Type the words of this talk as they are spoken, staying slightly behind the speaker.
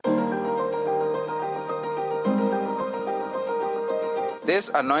This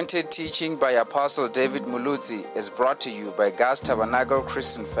anointed teaching by Apostle David Muludzi is brought to you by God's Tabernacle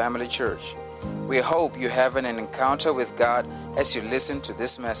Christian Family Church. We hope you have an encounter with God as you listen to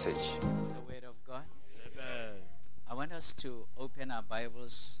this message. The Word of God. Amen. I want us to open our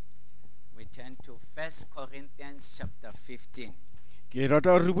Bibles. We turn to 1 Corinthians chapter 15. Ke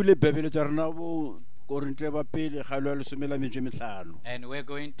rata re bule Bibele tsa rena bo Korinte ba pele ga lo 15. And we're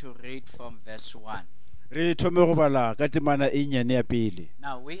going to read from verse 1. Re thome go bala ka temana e nyane ya pele.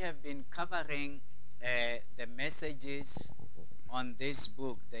 Now, we have been covering the messages on this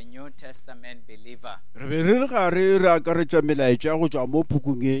book, the New Testament Believer. Re be re le gare re akaretsa melaetsa go tswa mo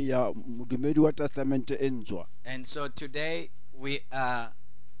pukung e ya modumedi wa testament e ntswa. And so today we are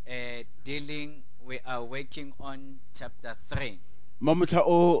working on chapter 3, Mamotla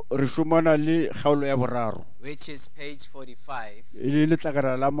o re shumana le kgaolo ya boraro. which is page 45. E le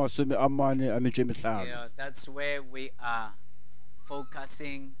tlakara la masome a mane a metšo e mehlano. Yeah, that's where we are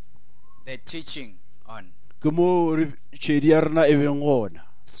focusing the teaching on. Ke mo re tšhedi ya rena e beng gona.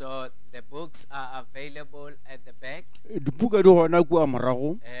 So the books are available at the back Dibuka di gona kua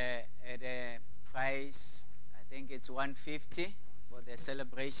morago. at a price, I think it's 150 for the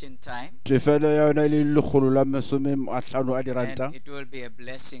celebration time, Tefelo ya yona le lekgolo la masome a hlano a diranta. and it will be a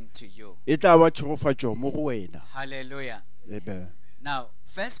blessing to you. E tla ba tshegofatšo mo go wena. Hallelujah. Amen. Now,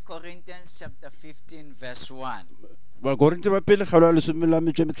 1 Corinthians chapter 15 verse 1. Ba Korinte ba pele kgaolo ya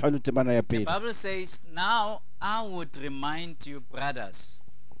 15 temana ya The pele. Bible says, "Now I would remind you, brothers,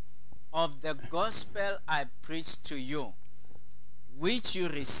 of the gospel I preached to you, which you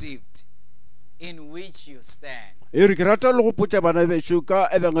received, in which you stand." E re ke rata le go potsa bana bešo ka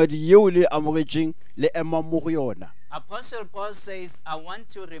ebengadi yeo le amogetšeng le emang mo go yona. Apostle Paul says, "I want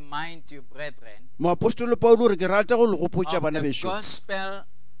to remind you, brethren, Moapostolo Paulo re ke rata go le go potsa of bana the bešo gospel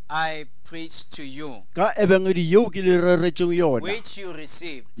I preached to you, ka ebengadi yeo ke le reretšeng yona, which you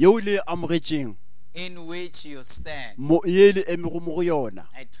received, yeo le amogetšeng in which you stand." ye le emego mo go yona.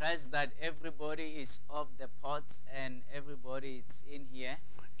 I trust that everybody is off the pots and everybody is in here.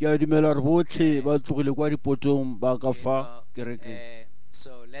 Ke a dumela re botlhe ba tlogile kwa dipotong ba ka You fa know, kerekeng.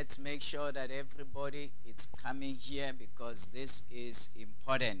 so let's make sure that everybody is coming here because this is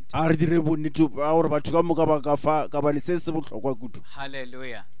important. A re dire bonnete ba gore batho ka moka ba ka fa ka bane se se botlhokwa kudu.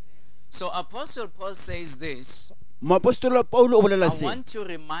 Hallelujah. So Apostle Paul says this, Moapostolo Paulo o bolela "I se. want to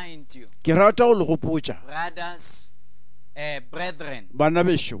remind you, Ke rata go le go potsa brothers, brethren, bana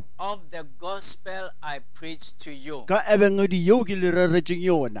bešo of the gospel I preached to you." ka ebengedi yeo ke le reretšeng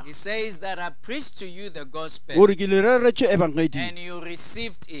yona. He says that I preached to you the gospel Gore ke le reretše ebengedi and you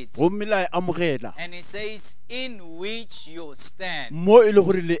received it. gomme la e amogela And he says, "In which you stand." mo e le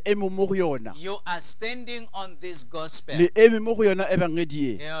gore le eme mo go yona, You are standing on this gospel. le eme mo go yona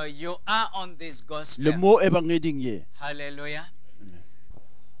ebengedi e You are on this le gospel. mo ebengeding ye. Hallelujah.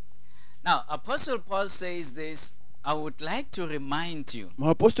 Now, Apostle Paul says this, "I would like to remind you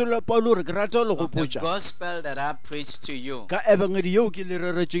Moapostolo Paulo re ke rata le go of the potsa gospel that I preached to you, ka ebengedi yeo ke le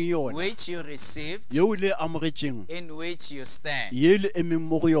reretšeng yona, which you received, yeo le amogetšeng in which you stand." ye le emeng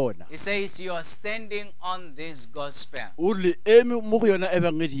mo go yona. He says you are standing on this gospel. O le eme mo go yona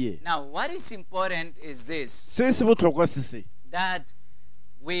ebengedi ye. Now, what is important is this, Se se botlhokwa se se that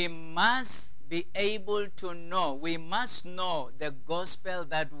we must be able to know, we must know the gospel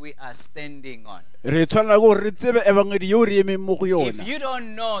that we are standing on. re tshwanela ke gore re tsebe ebengedi yeo re emeng mo go If yona. you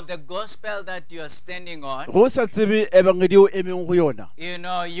don't know the gospel that you are standing on, Go sa tsebe ebengedi yeo emeng go yona, you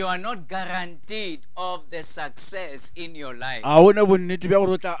know, you are not guaranteed of the success in your life. a ona bonnete bja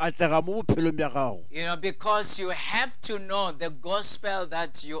gore o tla atlega mo bophelong bja gago, You know, because you have to know the gospel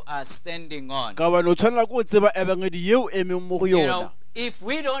that you are standing on. ka bane o tshwanela ke go tseba ebengedi yeo emeng mo go You yona. know, if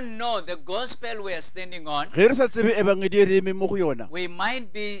we don't know the gospel we are standing on, Ge re sa tsebe ebengedi e re emeng mo go yona, we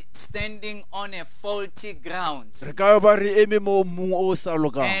might be standing on a faulty ground. re ka ba re eme mo mmung o o sa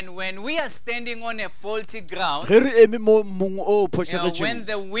lokang. And when we are standing on a faulty ground, Ge re eme mo mmung o o you know, when phošagetšeng,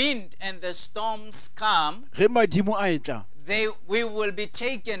 the wind and the storms come, ge madimo a etla, we will be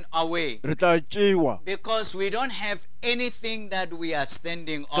taken away re tla tšewa because we don't have anything that we are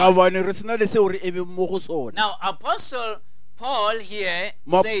standing ka on. bane re sena le seo re emeng mo go sona. Now, Apostle Paul here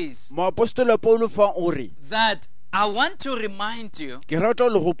says Moapostolo Paulo fa o re that I want to remind you ke rata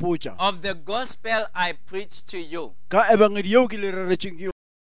le go potsa of the gospel I preached to you. ka ebengedi yeo ke le reretšeng ke yona.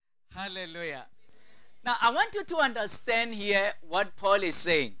 Hallelujah. Now, I want you to understand here what Paul is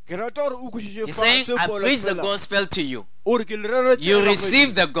saying. Ke rata gore o kwešiše He's fa saying, seo I Paulo preach the fela. gospel to you. O re ke le reretše You ebengedi,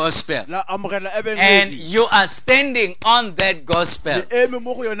 receive the gospel. la amogela And ebengedi, you are standing on that gospel. le eme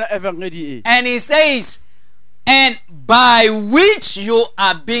mo go yona ebengedi e. And he says, and by which you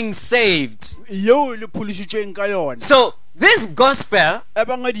are being saved. Yeo le pholišitšweng ka yona. So This gospel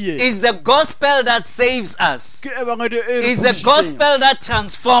ebangedi e is the gospel that saves us. ke ebangedi e Is the gospel that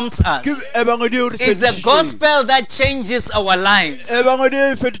transforms ke us. ebangedi e re Is the fetotšeng. gospel that changes our lives. ebangedi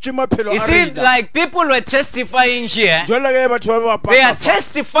e fetotše maphelo You a see, rena like people were testifying here, jwale ge batho ba they are paka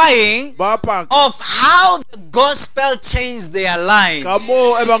testifying ba paka of how the gospel changed their ka lives.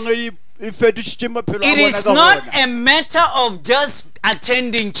 moo ebangedi e fetotšitše maphelo a It bona is ka not gona a matter of just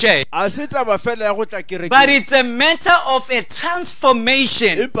attending church, a se taba fela ya go tla but kerekeng it's a matter of a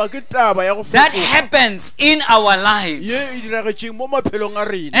transformation empa ke taba ya go that fetoga happens in our ye lives. e diragetšeng mo maphelong a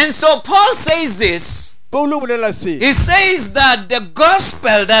rena And so Paul says this. paulo o bolela se He says that the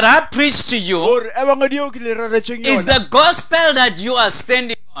gospel that I preach to you gore ebangedi eo ke le reretšeng is yona the gospel that you are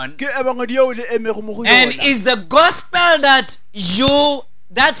standing on, ke ebangedi eo le emego mo go and yona is the gospel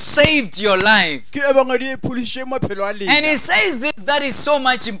that saved your life. ke ebangedi e pholišitše maphelo a And lena he says this that is so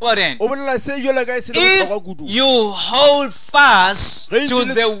much important. o bolela se jwale ka e se le If bohlokwa kudu you hold fast Ge to ntši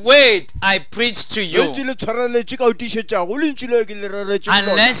le- the word I preach to ge you, ntši le tshwareletše ka o tišetšago le ntši leo ke le reretšeng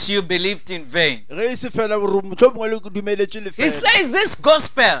lona unless you believed in vain. ge e se fela gore motho mongwe le dumeletše le He fela says this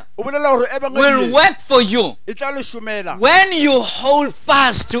gospel o bolela gore will ebangedi work for you e tla le šomela when you hold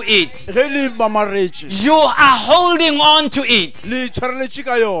fast to it. ge le mamaretše You are holding on to it. le tshwareletše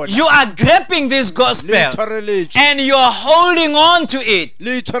ka yona You are grabbing this le gospel tshwareletše and you are holding on to it.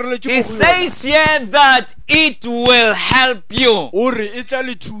 le tshwareletše He mo go yona says here that it will help you. o re e tla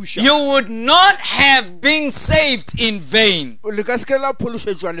le thuša You would not have been saved in vain. le ka seke la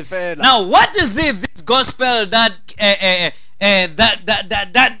phološetšwa le fela Now, what is it, this gospel that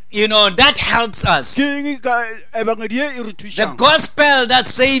that helps us? ke eng ka ebangedi e e re The thušang gospel that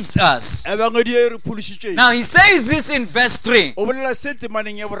saves us. ebangedi e re phološitšeng Now, he says this in verse 3. o bolela se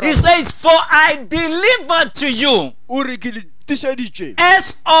temaneng ya He boraro says, "For I delivered to you o re ke le tišeditše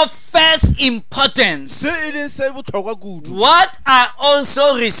as of first importance se e leng se bohlokwa kudu what I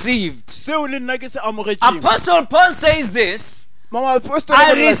also received." seo le nna ke se amogetšeng Apostle Paul says this, mamaapostole "I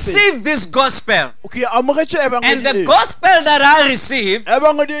ba bolela se received this gospel, ke amogetše and the ebangedi e gospel that I received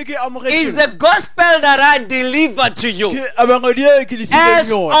ebangedi e ke is amogetšeng the gospel that I delivered to you ke ebangedi e ke le fileng as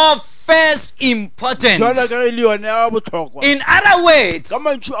yona of first jwale importance." ka ge le yone ya bohlokwa In other words, ka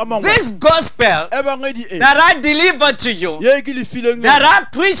mantšu a mangwe this gospel ebangedi e that I delivered to you, ye ke le fileng that yona I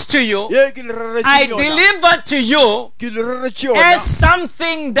preached to you, ye ke le I reretšeng yona delivered to you ke le reretše as yona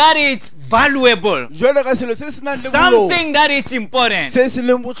something that is valuable, jwale ka selo se se nang le bolong something that is important. se se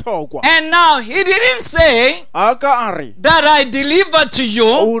leng bohlokwa And now he didn't say a ka a re that I delivered to you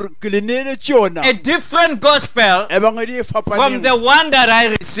gore ke le neeletše yona a different gospel ebangedi e from fapaneng the one that I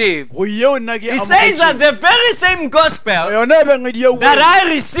received. go yeo nna ke He says that amogetšeng the very same gospel yona ebangedi eo that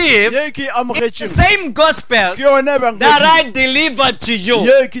I received ye ke is the amogetšeng same gospel ke yona that ebangedi I delivered to you.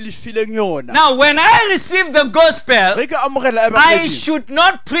 ye ke le fileng yona Now, when I received the gospel, ge ke amogela I ebangedi should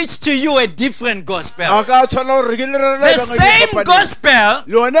not preach to you a different gospel. a ka tshwana gore ke le rerela The ebangedi e same fapaneng. gospel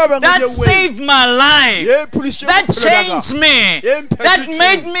yona ebangedi that eo saved my life, ye pholišitše that bophelo bja ka. changed me, Ye mphetotše. that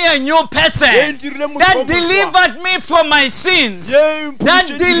made me a new Ye person, ntirile motho that o moswa. delivered me from my sins, Ye mphoditše that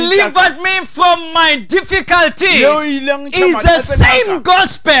dileng tša ka. delivered me from my difficulties, Yeo e ileng tša is the mathata a same ka.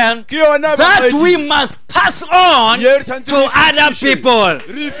 gospel Ke yona that ebangedi. we must pass on Ye re tshwanetse to re other fetiše. people.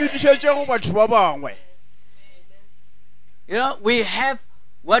 re fetišetše go batho ba bangwe You know, we have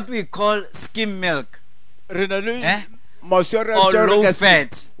what we call skim milk re na le Eh? maswi a re a or bitša gore low ka se-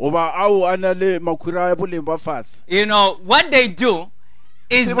 fat. goba ao a na le makhura a boleng ba fase You know, what they do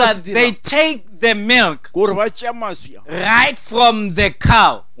is Se ba that se they dirang. take the milk gore ba tšea maswi a right from the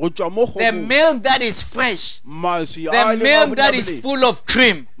cow, go tšwa mo the kgobong milk that is fresh, maswi a the leng a milk that is boleng. full of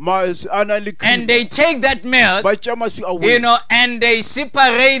cream, Maswi a na le cream. and they take that milk, ba tšea maswi a you wena know, and they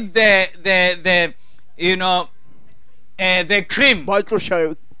separate the the cream. ba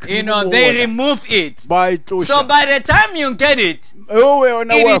tloša You cream know, mo they ona. remove it. ba e So tloša by the time you get it, eo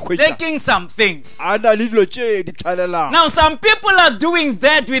yona it wa is hwetša taking some things. a na le dilo tše di tlhalelang Now, some people are doing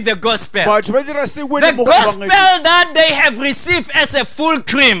that with the gospel. batho ba dira se The wele mo go gospel ebangedi that they have received as a full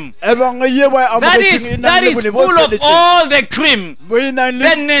cream, ebangedi ye ba e that amogetšeng e nang that le is boleng bo full of feletseng. all the cream, Mo e nang le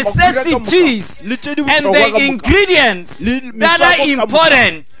the mafura ka moka, necessities, le tše di and bohlokwa the ka moka, ingredients le that metswako are ka moka,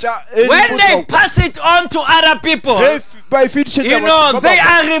 important. tša- e di When they bohlokwa. pass it on to other people, Ge ba e fetišetša you batho know, ba they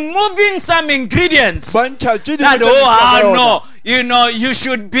bangwe, are removing some ingredients. ba ntšha tše dingwe That, tša oh, metswako ya no, yona. you know, you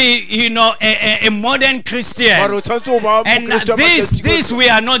should be, you know, a modern Mara Christian. o tshwanetse go ba And mokristo wa this matšatši we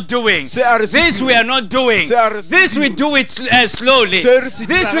are not doing. Se a re This sepile. we are not doing. Se a re This we sepile. do it slowly. Se re sepile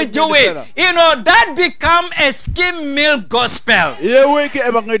This we ga do pele it. fela. You know, that become a skim milk gospel. yeo ke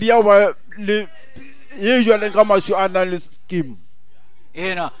ebangedi ya go ba le ye e jwaleng ka maswi a nang le scheme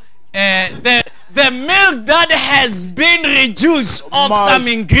You know, the the milk that has been reduced of Mas- some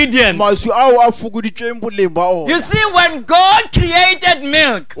ingredients. maswi ao a fokoditšeng boleng ba ona You see, when God created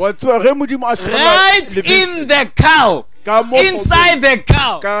milk wa tseba ge modimo a hlola right lebese in the cow, ka mo inside the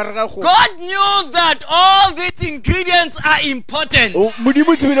cow, ka gare ga kgomo. God knew that all these ingredients are important, modimo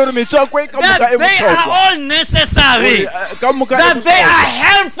o tsebile gore metsi a kwe ka moka that e they are botlhokwa all necessary, Gore, ka moka e that they botlhokwa. are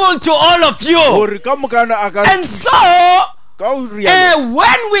helpful to all of you. Gore ka moka ana a ka And so, ka o rialo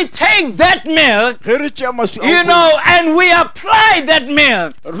when we take that milk, ge re tšea maswi a you kwe, know, and we apply that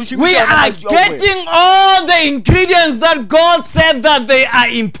milk, Rushing we down are maswi a kwe. getting all the ingredients that God said that they are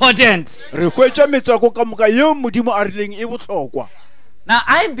important. re hwetša metswako ka moka yeo modimo a rileng e botlhokwa. Now,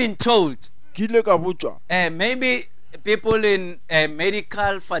 I've been told, Ke ile ka botswa maybe people in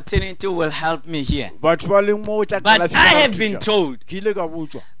medical fraternity will help me here, batho ba leng mo tša but kalafi I ba have thuša. been told Ke ile ka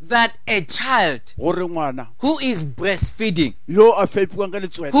botswa that a child gore ngwana who is breastfeeding, yo a fepiwang ka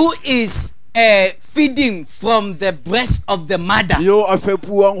letswele who is feeding from the breast of the mother, yo a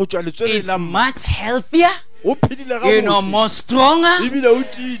fepiwang go tšwa letsweleng it's la much healthier, o phedile you know, gabotse more stronger, ebile o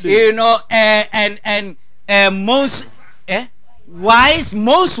tiile you know, and most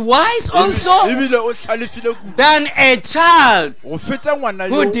most wise also ebile o hlalefile kudu than a child go feta ngwana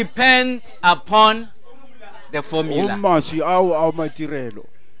who yo depends upon the go formula. maswi ao a matirelo.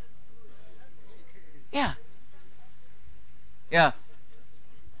 Yeah. Yeah.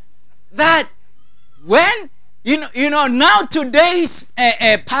 That when you know now today's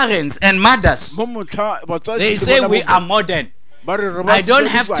parents and mothers, Mo motlha batswadi they le say bona we bo- are modern. ba re re ba I don't sile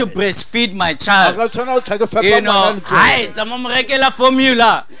have to letswele. breastfeed my A child. ka tshwana o tlhake fepa You know, ngwana I letswele.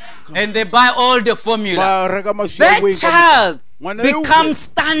 formula, and they buy all the formula. Ba reka maswi a That boeng ka moka. child Ngwana yo becomes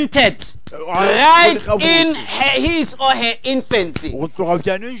stunted Ah, right go in gabotse. his or her infancy. go tloga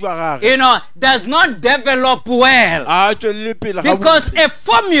bjaneng jwa gage You know, does not develop well a tswelele pele because gabotse. a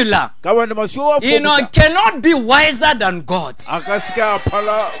formula, ka bone maswi o a you know, fokotsa cannot be wiser than God. a ka se ka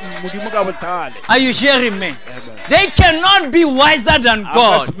phala modimo ka botlhale. Are you hearing me? They cannot be wiser than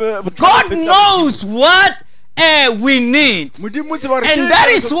God. God knows what we need. modimo o tseba gore And ke that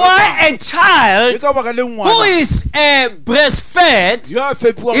eng is se se why a tlhokang. Ke child ka baka le who ngwana is breastfed, yo a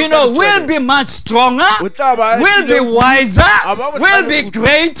fepiwang you ka know, letswele. will be much stronger, O tla ba will be tlile- wiser, ba will be bohlale-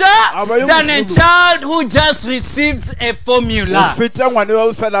 greater ba yo than a mogolo. child who just receives a go formula. feta ngwana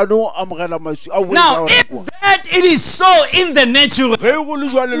yo fela no amogela maswi a boeng Now, ka if rekwa. that it is so in the natural, ge go le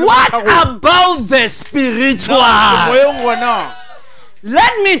jwale le what motlhagong, about the spiritual? moyeng gona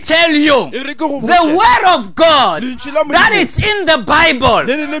Let me tell you, e re ke go the botse. word of God Lentswe la that Modimo. is in the Bible,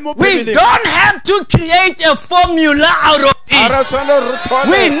 Le le mo we Bibeleng. don't have to create a formula out of A ra it. tshwanela re thole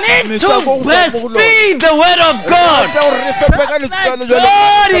We need to metswako go tswa mo go lona. breastfeed the word of Re God. rata gore re fepe ka Like letswalo jwalo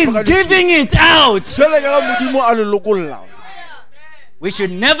God ka is fepa ka giving it out. letswalo. Jwale ka ga modimo a le lokolla We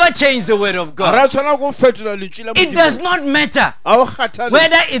should never change the word of a God. ra tshwana go fetola lentswe la It Modimo. does not matter a o kgathale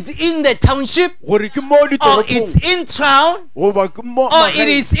whether it's in the township gore ke mo or it's ditoropong in town goba ke mo or it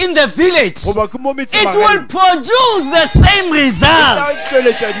magaeng, is in the village. goba ke mo It will metsemagaeng. produce the same Tla results.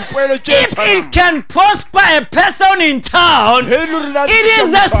 tšweletša dipoelo tše If it tshwanang. can prosper a person in town, Ge e le gore la it tliša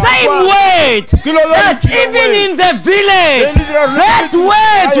is the motho a same kwa, weight ke lo la that ntšhile even word. in the village, Ge le dira that re-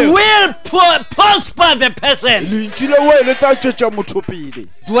 weight Aye. will prosper the person. lentswe le oe le tla tšwetša motho pele It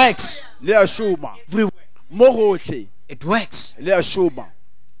works. le a šoma Everywhere. mo gotlhe It works. le a šoma.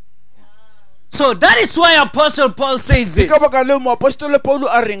 So that is why Apostle Paul says Ke ka this, baka leo moapostole paulo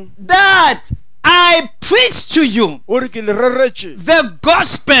a reng that I preach to you o re ke le reretše the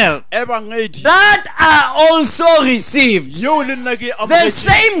gospel ebangedi that I also received. yeo le nna ke The amogetše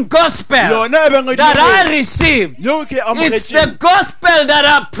same gospel yona ebangedi that I received. yeo ke It's the amogetše gospel that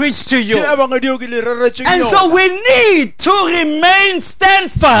I preach to ke you. ebangedi yeo ke le reretšeng And so we need to remain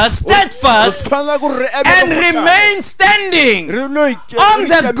steadfast tshwana ko re eme and ka botlalo. remain standing Re no on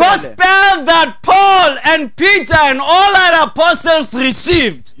the gospel that Paul and Peter and all other apostles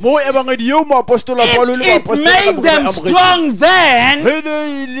received. mo ebangedi yeo moapostola paulo le If it made them strong then, ge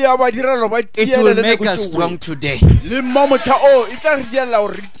ne ile ya ba direlo ba it will tielele make nako us tše strong ngwe. today. le mmamotha o e tla re dielela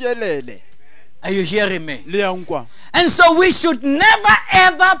gore re tielele Are you hearing me? le yankwa And so we should never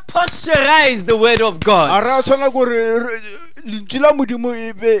ever pasteurize the word of a God. re a tshwana kore lentswe la modimo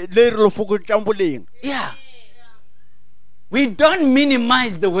e be le re lo fokotšang boleng Yeah. we don't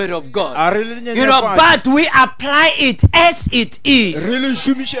minimize the word of God. A re le You know, nyenyefatse. but we apply it as it is. Re le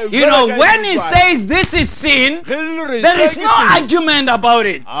šomiše You know, jwalo ka when he e jwalo. says this is sin, Ge le re there se is ke no sin, argument about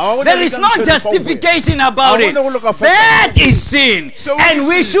it. Ha ho na There le is no kantlha justification about Ha ho it. na go loka fa- That is sin. So And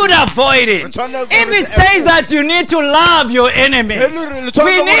we we should avoid it. tshwanela ke If gore it se- says that you need to love your enemies, Le tshwanela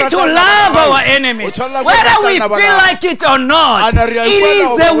we go need to ratana love ba hao. our O enemies. tshwanela go Whether we ratana ba feel hao. like it or not, Ana re a it is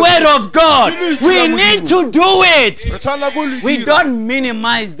ikwela the hore- word of God. Ke lentswe We la need Modimo. to do it. Re tshwanela go le We dira. don't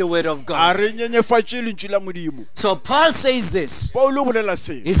minimize the word of A God. re nyenyefatše lentswe la Modimo. So Paul says this. Paulo o bolela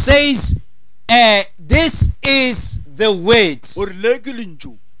se He says, this is the word. gore le ke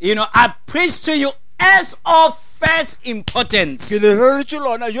lentšu You know, I preach to you as of first importance, ke le reretše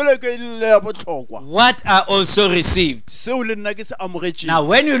lona jwale ke le ya bohlokwa what I also received. seo le nna ke se amogetšeng. Now,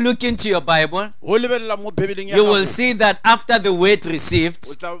 when you look into your Bible, Go lebelela mo Bibeleng ya you will gago, see that after the word o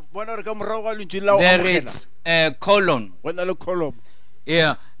received, tla bona gore ka morago ga lentswe la o there amogela, is a colon. go na le column.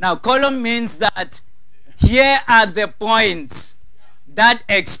 Yeah. Now, column means that here are the points that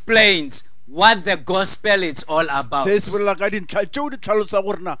explains what the gospel is all about. Se se bolela ka dintlha tšeo di tlhalosa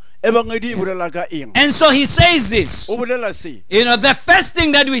gore na ebangedi e bolela ka eng. And so he says this. O bolela se You know, the first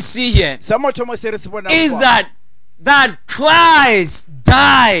thing that we see here sa mathomo se re se bonang is kwa, that Christ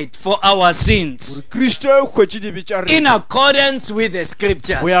died for our sins gore Kristo o hwetše dibe tša in rena accordance with the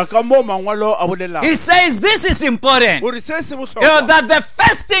scriptures. go ya ka mo mangwalo a bolelang He says this is important. gore se se You know, bohlokwa that the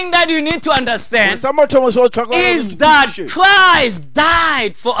first thing that you need to gore understand sa mathomo se o tlhoka gore is o that thuše. Christ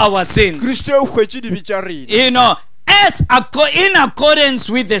died for our sins. Kristo o hwetše dibe tša rena You know, in accordance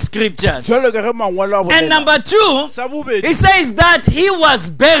with the scriptures. jwalo ka ge mangwalo a And bolela. number two, Sa he bobedi says that he was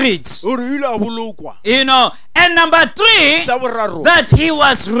buried. o re o ile a bolokwa. You know, and number three, Sa boraro that he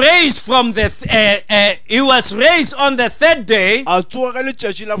was raised from the he was raised on the third day a tsoga ka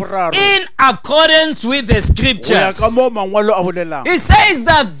letšatši la boraro in accordance with the go ya scriptures. ka mo mangwalo a bolelang He says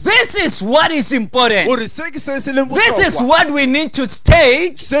that this is what is important. gore se ke se se leng This is bohlokwa. what we need to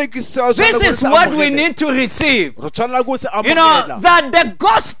stage. Se ke se This is what we need to receive. re tshwanela ko se You know, amogela that the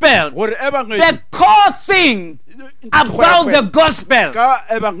gospel, gore ebangedi the core thing about the gospel ka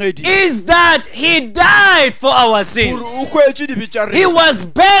ebangedi is that he died for our gore sins. o hwetše dibe tša He rena was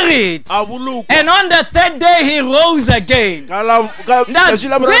buried. a bolokwa And on the third day, he rose again. ka Now, letšatši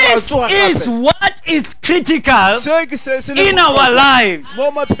la boraro a this tsoga is gape. what is critical Se ke se se leng in our bohlokwa lives.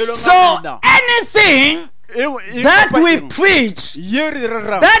 mo maphelong So, a rena anything E- that kapa we eng, preach ye re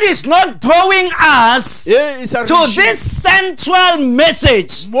rerang that is not drawing us ye e sa re to iše this central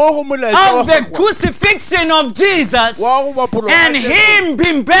message mo go molaetša wa of the gagwe, crucifixion of Jesus wa go bapolwa ga and Jesu, him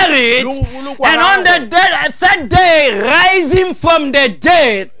being buried, le go bolokwa and ga on the gagwe. third day rising from the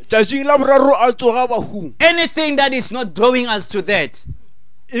dead. tšatšing la boraro a tsoga bahung Anything that is not drawing us to that,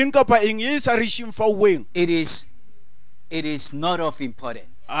 eng kapa eng ye e sa re išeng faueng it is not of importance.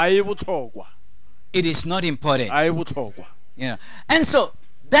 a e bohlokwa It is not important. a e bohlokwa You know. And so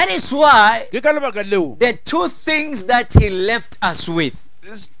that is why ke ka lebaka leo the two things that he left us with,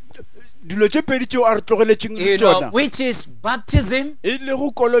 dilo tše pedi tšeo a re tlogeletšeng le you know, tšona which is baptism e le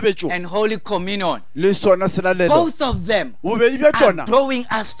go kolobetšo and Holy Communion. le sona selalelo Both of them bobedi bja are tšona drawing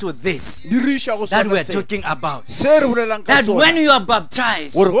us to this di re iša go that sona we're se talking about. se re bolelang ka That when sona you are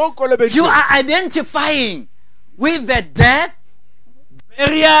baptized, gore go you kolobetšo are identifying with the death,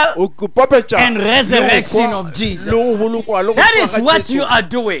 burial, o popetša and resurrection le go of kwa- Jesus. le go bolokwa le go That tšwa is ga what Jesu. you are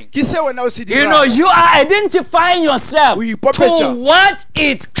doing. ke se wena o se You know, dirago you are identifying yourself O to ipopetša. what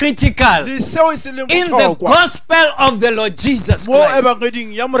is critical le seo se leng in the bohlokwa gospel of the Lord Jesus mo Christ.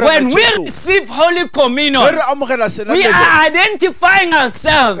 ebangeding ya morena When we Jesu receive Holy ge Communion, re amogela we selalelo are identifying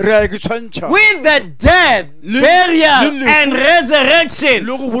ourselves re a ke tshwantšha with the death, Le- burial, le- and resurrection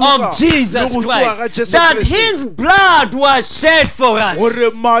le go boloka, of Jesus le go tsoga ga Christ. Jesu That Kriste. his blood was shed for us.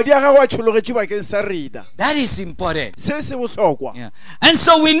 gore madi a gagwe a tšhologetše bakeng sa rena That is important. se se bohlokwa Yeah. And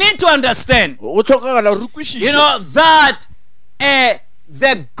so we need to understand, go tlhokagala re you kwešiše know, that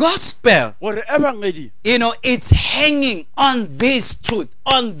the gospel, gore ebangedi you know, it's hanging on this truth,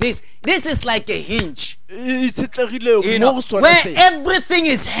 on this. This is like a hinge, e itshetlegile you mo know, go sona where se everything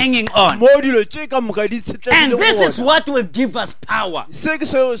is hanging on. mo dilo tše ka moka di And itshetlegile this go is ona. what will give us power. se ke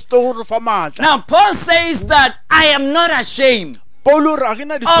seo se tlo go re fa maatla Now, Paul says that I am not ashamed paulo re a ke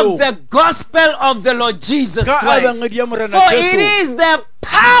na of ditlhong the gospel of the Lord Jesus ka Christ. ebangedi ya morena For it Jesu is the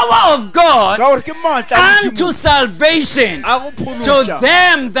power of God ka gore ke maatla a unto Modimo salvation a go to phološa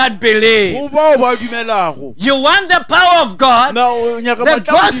them that believe. go bao ba dumelago You want the power of God? na o nyaka The maatla a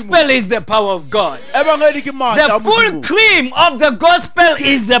Modimo gospel is the power of God. ebangedi ke maatla The a full Modimo cream of the gospel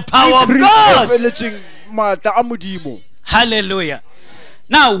is the power of Ke God. feletseng maatla a Modimo Hallelujah.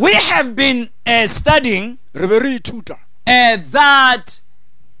 Now, we have been studying re be re ithuta that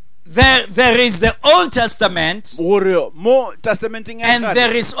there is the Old Testament gore mo testamenteng ya and kgale,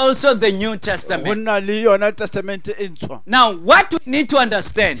 there is also the New go Testament. nna le yona testamente e ntshwa. Now, what we need to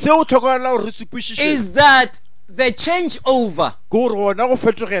understand Se o tlhokagala gore re se kwešiše is that the change over ke gore gona go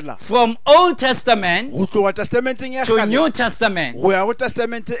fetogela from Old Testament go tloga testamenteng ya to kgale New Testament, go ya go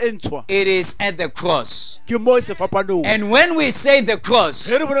testamente e ntshwa it is at the cross. ke mo sefapanong. And when we say the cross,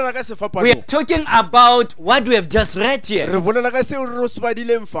 Ge re bolela ka we are sefapanong talking about what we have just read here: re bolela ka seo re se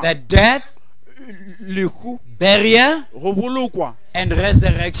badileng fa, the death, lehu, burial, go bolokwa and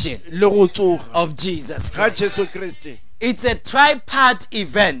resurrection le go tsoga of Jesus ga Christ. Jesu Kriste. It's a tripart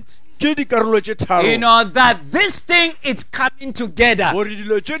event. Ke dikarolo tše tharo You know that this thing is coming together. gore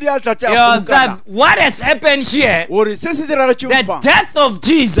dilo tše di a tla tša You know kgobokana, that what has happened here, gore se se diragetšeng the fa, death of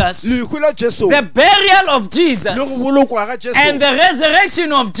Jesus, lehu la Jesu the burial of le go Jesus, bolokwa ga Jesu and the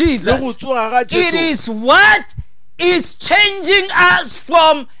resurrection of le go Jesus, tsoga ga it Jesu is what is changing us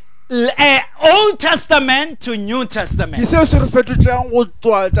from Old Testament to New ke Testament. seo se re fetotšang go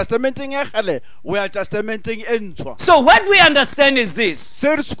tloa testamenteng ya kgale go ya testamenteng e ntshwa. So what we understand is this,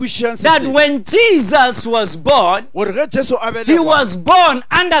 Se re se kwešišang se that se, when Jesus was born, gore ge Jesu a he belegwa was born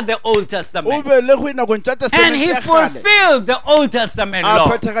under the Old o Testament, belegwe nakong tša and testamente he ya kgale, fulfilled the Old Testament a law.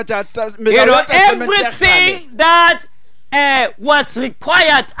 phethagatša You melao know, ya testamente ya kgale. everything that was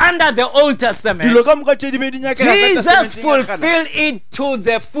required under the Old Testament, Dilo ka moka tše di be di nyakega ka Jesus testamenteng ya kgale. fulfilled it to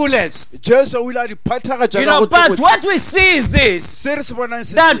the fullest. Jesu o ile a di phethagatša You ka know, go but tlogotša. what we see is this, Se re se bonang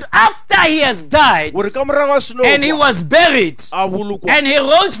se that se, after he has died gore ka morago ga selo and he was buried a bolokwa and he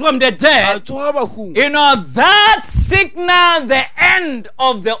rose from the a dead, tsoga bahung, you know, that signaled the end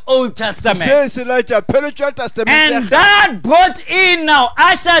of the Old Testament. se se laetša pheletšo ya testamente ya And kgale. that brought in now,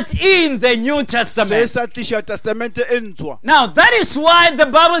 ushered in the New Se Testament. sa tliša testamente e ntshwa. Now, that is why the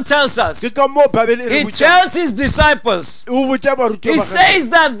Bible tells us, Ke ka moo Bible e re he botšang. tells his disciples, O botša barutwa he ba gagwe says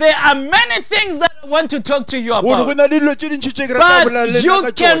that there are many things that I want to talk to you gore go about, na le dilo tše dintši tše ke rata go bolela le but nna you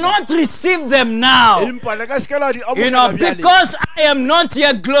ka tšona. cannot receive them now, Empa le ka se ka la di you know, amogela bjale. because I am not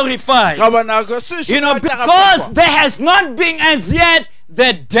yet glorified. Ka bana ka se You know, šoma tša because gapapa. there has not been as yet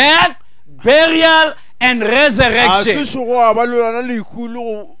the death, burial, and A se resurrection. šogo a ba le lona lehu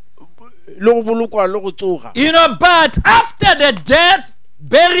le go bolokwa le go tsoga. You know, but after the death,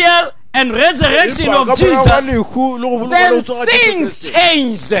 burial, and resurrection Empa of ka morago ga Jesus, lehu le go bolokwa le then go tsoga Jesu things Kriste,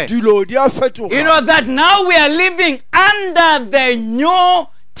 changed. dilo di a fetoga. You know that now we are living under the New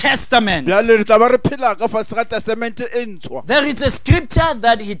Testament. Bjale re tla ba re phela ka fase ga testamente e ntshwa. There is a scripture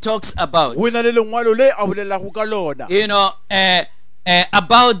that he talks about, Go na le lengwalo le a bolelago ka lona you know,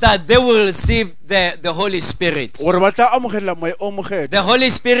 about that they will receive the Holy Spirit. gore ba tla amogelela moya o mokgethwa. The Holy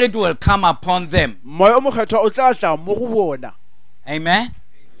Spirit will come upon them. Moya o mokgethwa o tla tla mo go bona. Amen.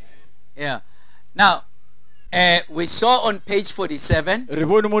 Yeah. Now, we saw on page 47, Re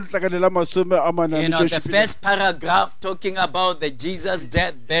bone mo letlakale la masome a you manane know, tše the šupileng. first paragraph talking about the Jesus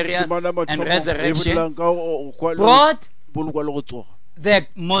death, burial, Temana and mathomo e resurrection bolelang ka go kwa le go brought bolokwa le go tsoga. the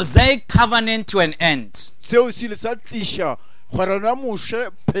Mosaic covenant to an end. Seo se ile sa tliša kgwarano ya moše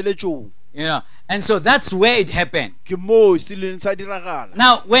pheletšong. You know, and so that's where it happened. Ke moo se ileng sa diragala.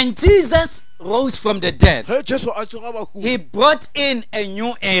 Now, when Jesus rose from the dead, Ge Jesu a tsoga bahung, he brought in a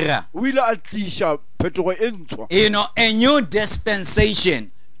new era, o ile a tliša phetogo e ntshwa, you know, a new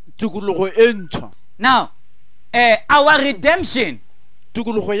dispensation. tikologo e ntshwa. Now, our redemption,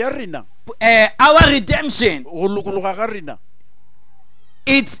 Tikologo ya rena, our redemption, go lokologa ga rena,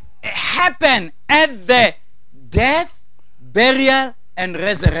 it happened at the death, burial, and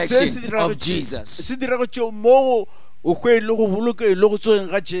resurrection of Jesus. se diragetšeo mo go hweng le go bolokeng le go tsogeng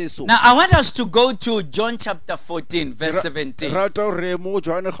ga Jesu. Now, I want us to go to John chapter 14, verse 17. Rata gore mo go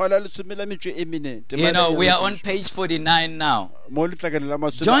Johane kgwala lesome la metšo e mene. You know, we are on page 49 now. Mo letlakale la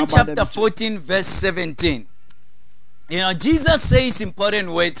masome a John mane chapter metšo. 14, verse 17. You know, Jesus says important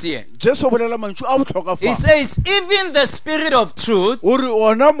words here. Jesu o bolela mantšu a bohlokwa He fa. says, even the Spirit of truth, O re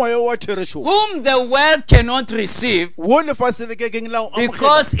ona moya wa therešo whom the world cannot receive, wo lefase le ke keng la go amogela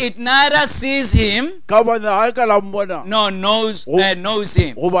because it neither sees him ka bana ga e ka la mmona nor knows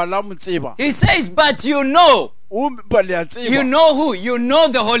him. goba la mo tseba. He says, but you know, O ba le a you tseba. know who? You know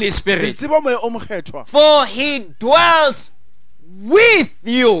the Holy Le Spirit. tseba moya o mokgethwa For he dwells with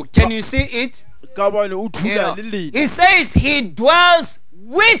you. Can you see it? ka bane o You thula know, le lena. he says he dwells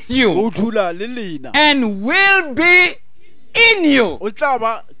with you O thula le lena. and will be in you. O tla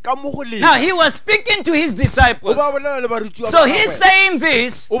ba ka mo go Now lena. he was speaking to his O disciples. ba bolela le barutiwa So ba he's gagwe. saying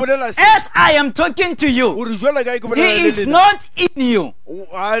this, O bolela se as I am talking to o you, re jwale ka ke bolela he le is lena. not in you. O-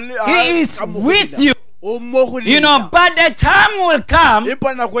 a le- a- He is ka mo go with lena. you. o mo go You know, lena. but the time will come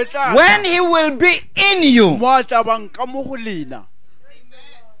Empa nako e tla when he will be in you. mo a tla bang ka mo go lena.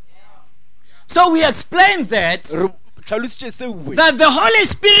 So we explained that Re tlhalositse seuwe that the Holy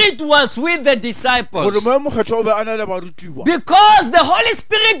Spirit was with the gore disciples mo mokgetho o be a na le barutiwa because the Holy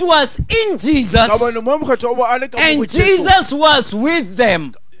Spirit was in ka Jesus bone mo mokgetho o be a le ka mo and go Jesu. Jesus was with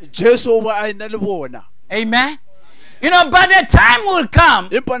them. Jesu o be a na le bona. Amen. You know, but the time will come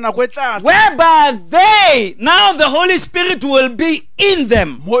Empa nako e tla tla whereby they, now the Holy Spirit will be in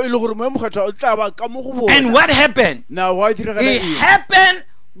them. mo e le gore mo mokgetho o tla ba ka mo go bona. And what happened? Na wa diragala It eng? happened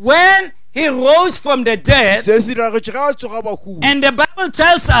when he rose from the dead, Se se diragetše ga a tsoga bahu. and the Bible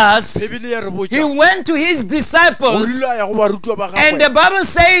tells us Bibele ya re he botša went to his o disciples, rile a ya go barutiwa ba and the gagwe Bible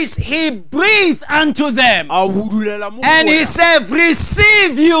says he breathed unto them, a budulela mo go and he bona. said,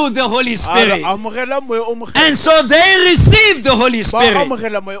 receive you the Holy A re, Spirit. amogela moya o mogela. And so they received the Holy Ba Spirit.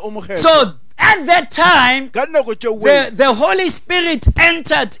 amogela moya o mogela. So at that time, ka nako tšeo the Holy Spirit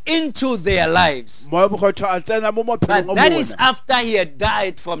entered into their lives. moya mokgetho a tsena mo maphelong But a that is bona. after he had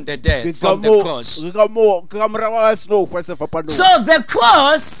died from the Ke dead, ka from the moo- cross. ke ka morago ga seno kwa sefapanong. So the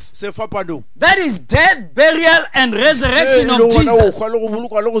cross, Sefapanong. that is death, burial, and Se resurrection e of le gona go Jesus, kgwa le go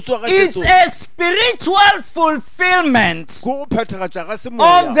bolokwa le go tsoga ga it's Jesu. a spiritual fulfillment Ke go phethagatša ga of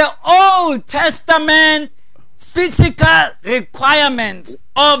semoya. the Old Testament physical requirements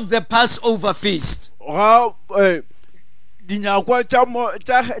of the Passover feast. Ga dinyakwa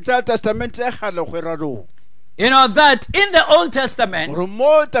tša testamente e kgale kgwerarong. You know that in the Old Testament, Gore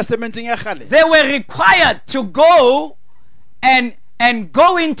mo testamenteng ya kgale they were required to go and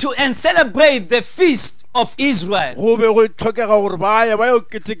go into and celebrate the feast of Israel. go be go tlhokega gore ba ya ba yo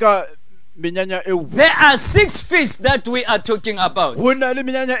keteka menyanya eo. There are 6 feasts that we are talking about. Go na le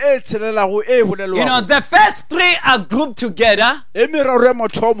menyanya e tshelelago e You know, bolelwago. the first 3 are grouped together. E meraro ya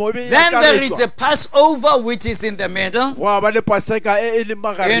mathomo e be e Then there is akaretswa. a Passover, which is in the middle. Go a ba le paseka e leng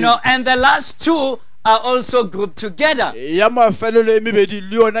magareng. You know, and the last 2 are also grouped together. Ya mafelelo e mebedi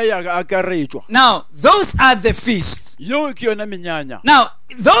le yona ya akaretswa. Now, those are the feasts. Yeo ke yona menyanya. Now,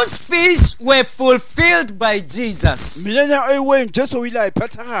 those feasts were fulfilled by Jesus. Menyanya e weng Jesu o ile a e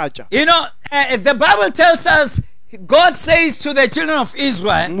phethagatša. You know, the Bible tells us, God says to the children of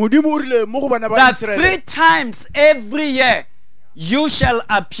Israel Modimo o rile mo go bana ba that Israele. 3 times every year you shall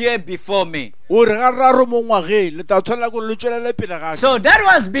appear before me. O re ga raro mo ngwageng le tla tshwanela gore le tswelele pele ga ka. So that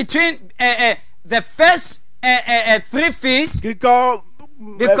was between the first 3 feasts, Ke ka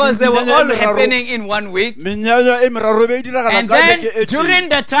because they were menyanya e all meraro- happening in 1 week. menyanya e meraro e be e diragala And ka then beke e tee. during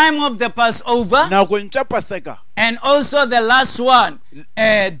the time of the Passover, nakong tša paseka and also the last one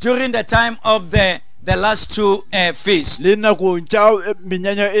during the time of the last 2 feasts. le nakong tša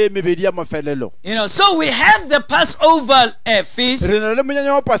menyanya e mebedi ya mafelelo. You know, so we have the Passover feast Re na le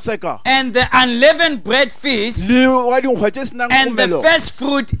menyanya wa paseka and the unleavened bread feast le wa dinkgwa tše senang and the kgomelo first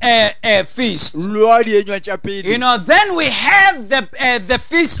fruit feast. le wa dienywa tša You pele. know, then we have the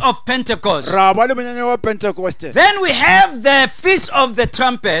feast of Pentecost. Ra ba le menyanya wa pentecoste. Then we have the feast of the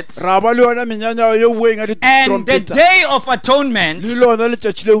trumpets Ra ba le yona menyanya ye weng ya and the ditrompeta day of atonement le lona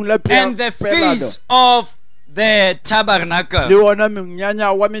letšatši leong la and the peelano feast of the tabernacle. le wona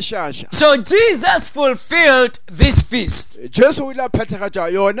menyanya wa mešaša. So Jesus fulfilled this feast. Jesu o ile a phethagatša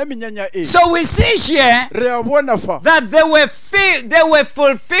yona menyanya e. So we see here Re a bona fa that they were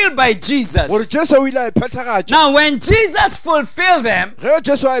fulfilled by Jesus. gore Jesu o ile a e phethagatša. Now when Jesus fulfilled them, Ge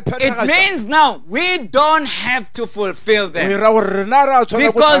Jesu a e it phethagatša means now we don't have to fulfill o them ira gore rena ra tshwana go tla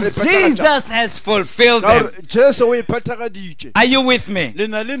re because phethagatša. Jesus has fulfilled Ka them. gore Jesu o e phethagaditše. Are you with me? Le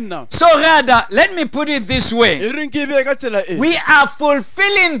na le nna So rather, let me put it this e way. reng ke be ka tsela e We are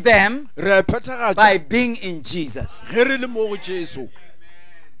fulfilling them re a phethagatša by being in Jesus. ge re le mo go Jesu.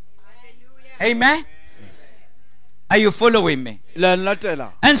 Amen? Are you following me? La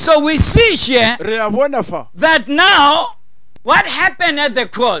nlatela And so we see here re a bona fa that now what happened at the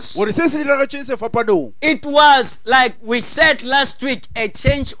cross, gore se se diragetšeng sefapanong it was like we said last week, a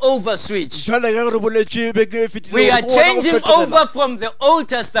changeover switch. tshwana ge re boletše beke e fetileng We are gore go gona go changing fetogela. over from the Old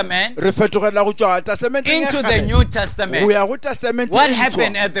Testament re fetogela go tšwa testamenteng ya into the kgale New go Testament. ya go testamente What e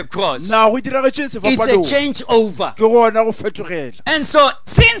happened ntshwa. at the cross? na go diragetšeng It's a sefapanong changeover. ke gona go fetogela And so,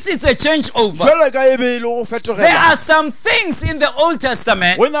 since it's a changeover, jwale ka e be e le go there fetogela are some things in the Old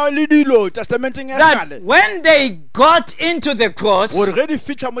Testament go na le dilo testamenteng ya that kgale when they got into the cross, gore ge di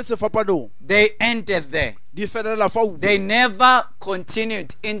fitlha mo sefapanong they entered there. di felela fa They never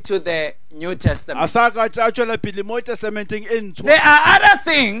continued into the New a Testament. sa ka tša tšwela pele mo testamenteng e ntshwa There are other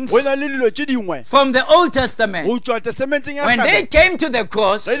things go na le dilo tše dingwe from the Old Testament. go tšwa testamenteng ya When they kgale came to the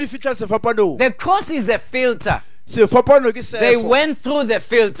cross, ge di fitlha sefapanong the cross is a filter. sefapano ke They sefo went through the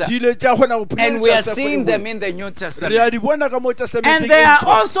filter. di ile tša kgona go And we are phuleletša seeing sefo them le in the New re Testament. a di bona ka mo And testamenteng there e are ntšha.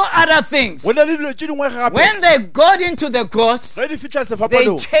 also other things. Go na le dilo tše dingwe gape When they got into the cross, ge di fitlha they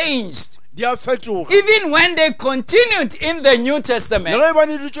sefapanong changed. di a fetoga Even when they continued in the New le Testament, ge ba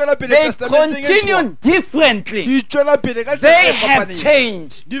ne di tšwela pele they testamenteng e ntšhwa, continued differently. di tšwela pele ka They tsela e have fapaneng.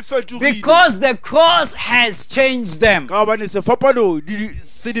 changed Di fetogile because the cross has changed them. ka gobane sefapano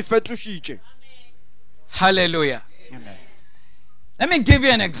se di fetošitše. Hallelujah. Let me give you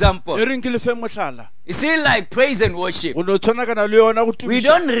an example. e reng ke lefe mohlala You see, like praise and worship, go no tshwanakana le yona go we tumiša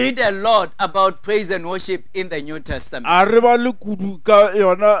don't read a lot about praise and worship in the New Testament. a re ba le kudu ka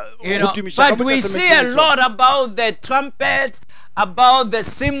yona You go know, tumiša ka but mo we testamenteng see e a ntšhwa. lot about the trumpets, about the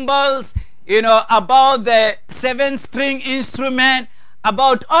cymbals, about the seven-string instrument,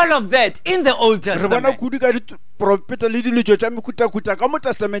 about all of that in the Old re bona Testament. kudu ka diprofeta le diletšo tša mekhutakhuta ka mo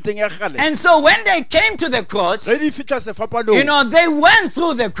testamenteng ya kgale And so when they came to the cross, ge di fitlha sefapanong they went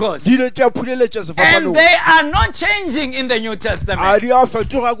through the cross. di ile tša phuleletša And sefapanong they are not changing in the New a Testament. di a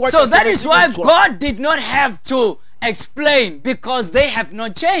fetoga kwa So that is why testamenteng e ntšhwa. God did not have to explain, because they have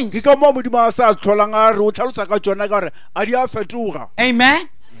not ke changed. ka moo modimo a sa tlholang a re o tlhalosa ka tšona ka gore a di a fetoga Amen.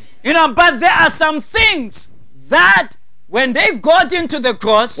 But there are some things that when they got into the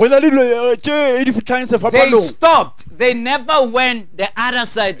cross, go na le dilo tše e di fitlhang they sefapanong stopped. They never went the other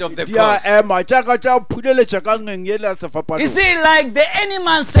side of the di a cross. ema jaaka tša phuleletša ka ngeng ele ya You sefapanong see, like the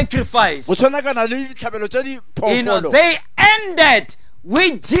animal sacrifice, go tshwanakana le ditlhabelo tša diphoofolo they ended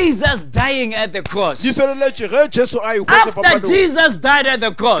with Jesus dying at the cross. di feleletše ge jesu a ekwa After sefapanong Jesus died at the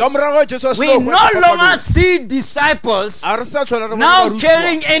ka cross, morago jesu a we seno no kwa longer sefapanong see disciples a re sa tlhola re bona now barutwa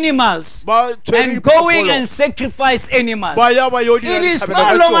carrying animals ba tshwere and going diphoofolo and sacrifice animals. ba ya ba yo dira It is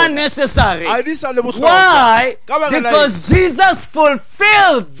ditlhabelo no ka longer tsona. necessary. a di sa le bohlokwa Why? Ka baka la eng? Because Jesus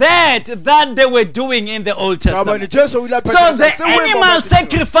fulfilled that they were doing in the Old Ka hobane Testament. jesu o ile a So phethagatša the seo e mo animal Matthew.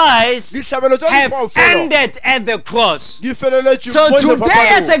 sacrifice ditlhabelo tša have diphoofolo ended at the cross. di feleletše So mo today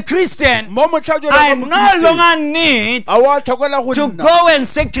as sefapanong a Christian, mo motlhajelo I ka no mokristeng longer need a wa tlhokola go to nna go and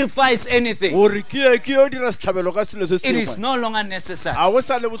sacrifice anything. gore ke yo dira setlhabelo ka selo se It is sengwe no longer necessary. a go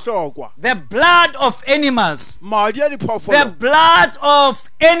sa le bohlokwa The blood of animals, madi a the diphoofolo blood of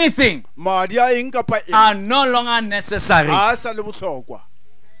anything madi a eng kapa eng are no longer necessary. a sa le bohlokwa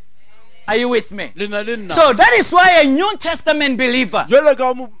Are you with me? le na le nna So that is why a New Testament believer jwale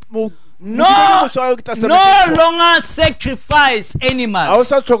ka no longer sacrifice a o animals.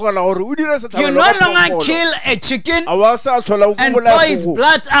 sa tlhokola gore o dire You setlhabelo no ka longer phoofolo. kill a chicken a wa sa tlhola o and pour its bolaya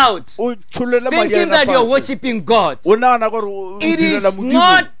blood out, o tsholele madi a thinking ena that you're fatshe. worshiping God. o nagana gore o It direla is modimo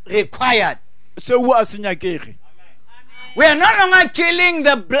not required. seo a se nyakege We are no longer killing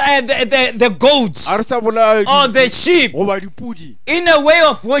the goats a re sa bolaya or the sheep goba dipudi in a way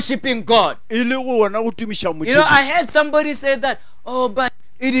of worshiping God. e le go ona go tumiša I heard somebody say that, oh, but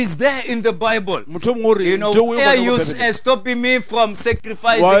it is there in the Bible. motho mongwe gore ntho eo e Where bona you go Bebele. stopping me from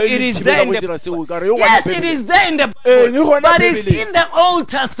sacrificing, Why it you is thibela there in go the dira seo? Bible. Ka re, e gona Yes, Bebele. it is there in the e Bible, gona but it's Bebele. in the Old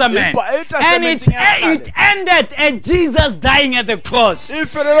Testament. Empa e And it Testamenteng ya ended at Jesus dying at the cross. E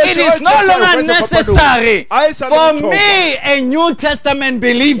feleletše It ge is no Jesu a longer ekwa sefapanong. necessary A e sa le for bohlokwa. me, a New Testament Go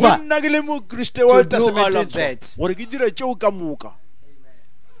believer. nna ke le mokriste wa to do all testamenteng of that. gore ke dire tšeo ka moka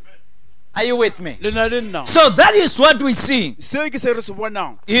Are you with me? le na le nna So that is what we see. se ke se re se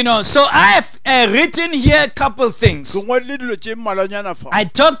bonang So I have written here a couple things. ke ngwadile dilo tše mmalwanyana fa I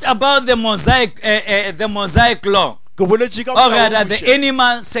talked about the Mosaic law, ke boletše ka or molao rather o the moše.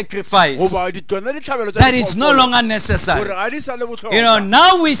 animal sacrifice. goba ditona ditlhabelo tša That is no diphoofolo, longer necessary. gore ga di sa le bohlokwa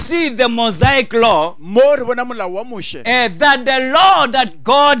Now we see the Mosaic law, mo re bona molao wa moše that the law that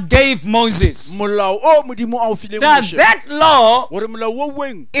God gave Moses, molao o modimo a o fileng that moše that law, gore molao wo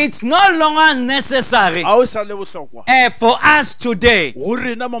weng it's no longer necessary a o sa le bohlokwa for us today. go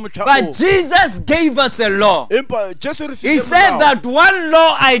rena ma motlha But o Jesus gave us a law. empa jesu re He file said molao that one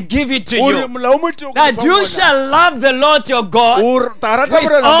law I give it to gore you, molao o moteo that you shall love the Lord your God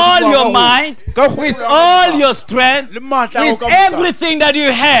with all your mind, with all your strength, with everything that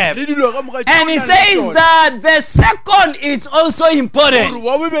you have. And he says that the second is also important.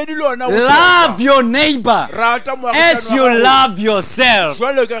 Love your neighbor as you love yourself.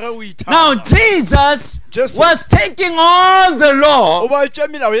 Now Jesus was taking all the law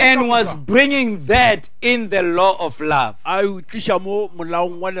and was bringing that in the law of love.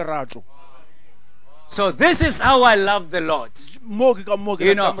 So this is how I love the Lord. Not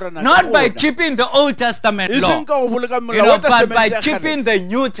by keeping the Old Testament law, but by keeping the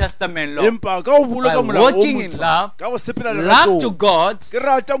New Testament law. By walking in love, love to God,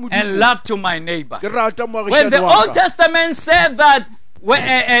 and love to my neighbor. When the Old Testament said that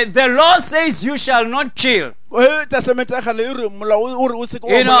the law says you shall not kill, testament ya kgale e re molao o re o se ke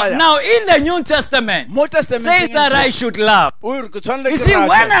wa You know, bolaya. now in the New Testament, Mo testamenteng says that I should love. o re ke tshwanele You ke see, when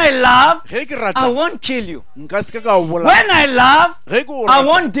rate. I love, Ge ke I rata won't kill you. nka se ke ka o bolaya. When I love, Ge ke o I rata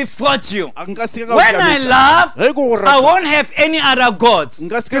won't defraud you. nka se ke ka o When I diabetša. love, Ge ke o I rata won't have any other gods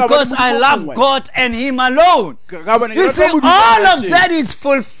Nka se ke ka ba le because I modimo o love mongwe. God and Him alone. ka bane You ke see, rata modimo all a of tšeng. that is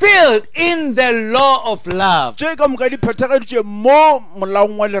fulfilled in the law of love. tše ka moka di phethageditše mo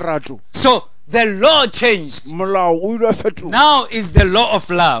molaong wa lerato. So the law changed. Molao o ile wa fetoga. Now is the law of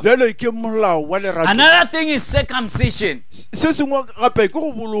love. Bjale ke molao wa lerato. Another thing is circumcision. Se sengwe gape ke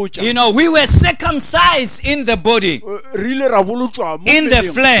go bolotša. You know, we were circumcised in the body, Re ile ra bolotšwa mo in the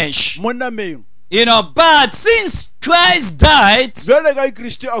mmeleng, flesh. mo nameng. You know, but since Christ died, Bjale ka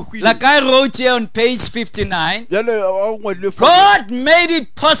Kriste a hwile. like I wrote here on page 59, Bjale a ngwadile fa- God made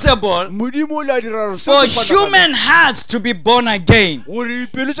it possible Modimo o ile a dira gore se for se kgonagale. human hearts to be born again Gore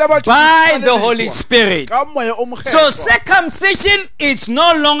dipelo tša batho by di the Holy tshwaneleswa Spirit. ka moya o So mokgethwa. circumcision is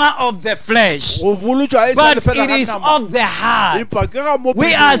no longer of the flesh, Go bolotšwa e sa but le fela it ka is nama. of the heart. Empa ke ga mo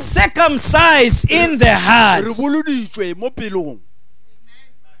We pelong. are circumcised in the heart. Re boloditšwe mo pelong.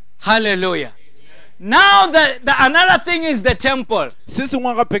 Hallelujah. Now the another thing is the temple Se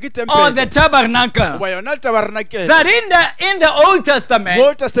sengwe gape ke or the tempele. tabernacle. Goba yona tabernakel. That in the Old Testament,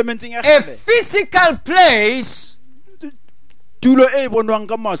 Mo testamenteng ya a kgale, physical place, tulo e bonwang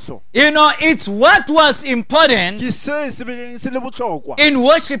ka mahlo you know, it's what was important ke se se beleng se le botlhokwa in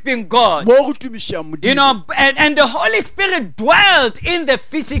worshiping God. mo go tumišang You modimo. know, and the Holy Spirit dwelt in the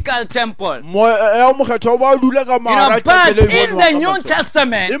physical temple. Mo ya mokgethwa ba dula ka You know, mara but tempele e in bonwang the ka New mahlo.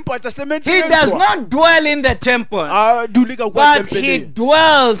 Testament, Empa testamenteng He e does ntshwa, not dwell in the temple, a dule ka kwa but He tempeleng.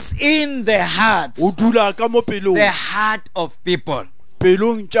 dwells in the heart, O dula ka mo pelong, the heart of people.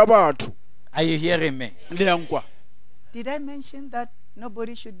 pelong tša batho. Are you hearing me? Le yang kwa. Did I mention that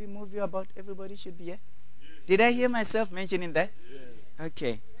nobody should be moving about? Everybody should be here? Did I hear myself mentioning that?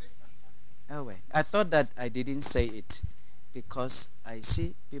 Okay. Oh, wait. I thought that I didn't say it because I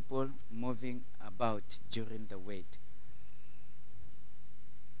see people moving about during the wait.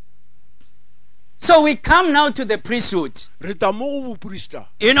 So we come now to the priesthood. Re ta mo go boporista.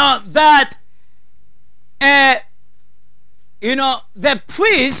 You know that, the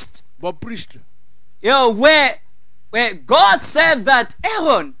priest, Baporista. where God said that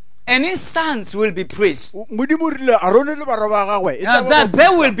Aaron and his sons will be priests, Modimo o rile Aarone le bana ba gagwe e tla ba that they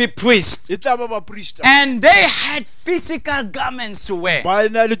baporista. will be priests, E tla ba baporista. and they had physical garments to wear. Ba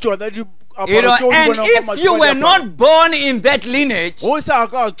na le tsona di You know, aparo tšeo di and bonang ka if mahlo you a were diaparo. not born in that lineage, O sa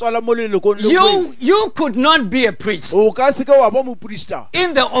ka tswala mo lelokong le kweng. you could not be a priest O ka se ka wa ba moporista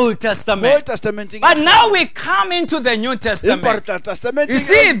in the Old mo Testament. testamenteng. But now we come into the New Empa re Testament. tla testamenteng You e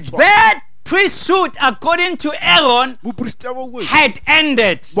see, ntshwa. that priesthood, according to Aaron, Moporista bo we. had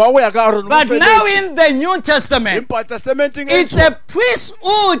ended. Ba go ya ka Aarone bo But now feletše. in the New Testament, Empa testamenteng e it's ntshwa. a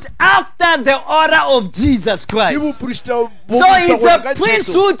priesthood after the order of Jesus Ke Christ. boporista bo So buša it's go ya a ka Jesu.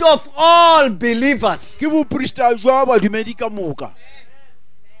 priesthood of all believers. Ke boporista jwa badumedi ka moka.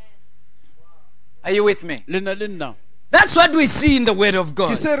 Are you with me? Le na le nna. That's what we see in the Word of Ke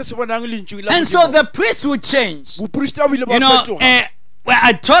God. se re se bonang lentswe la And so Modimo. the priesthood changed. Boporista bo ile ba You know, fetoga. well,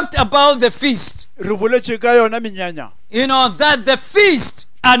 I talked about the feast. Re boletše ka yona menyanya. You know, that the feast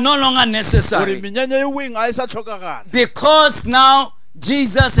are no longer Gore necessary menyanya e weng a e sa tlhokagala. because now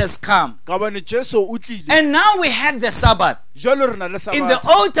Jesus has come. Ka bane Jesu o tlile. And now we have the Sabbath. Jalo re na le In the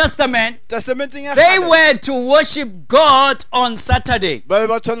Sabata. Old Testament, Testamenteng ya they kgale, were to worship God on Saturday, ba be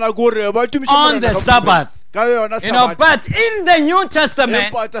ba tshwanela ke gore ba tumiše on Morena the ka Sabbath. ka yona You know, Sabata. but in the New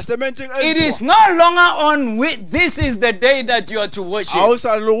Testament, Empa testamenteng e it is ntshwa, no longer on this is the day that you are to ha o worship.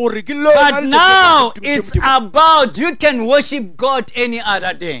 sa le gore ke lona But letšatši now la go tumiša it's Modimo. about you can worship God any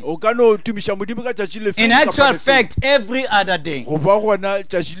other day. O ka no tumiša Modimo ka tšatši le In feng kapa actual le feng. fact, every other day. Go ba gona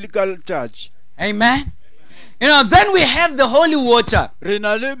tšatši le ka letšatši. Amen. You know, then we have the holy water. Re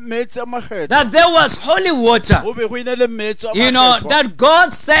na le meetse a makgetho. That there was holy water. Go be go ine le meetse a You know, makgetho. that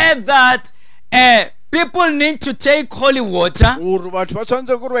God said that people need to take holy water, Gore batho ba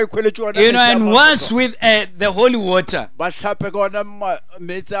tshwanetse gore ba ikhweletše ona you know, meetse a and makgetho. wash with the holy water. Ba hlape ka ona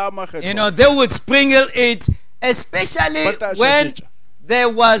meetse a makgetho. You know, they would sprinkle it, especially But when there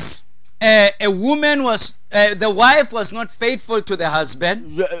was a woman was, the wife was not faithful to the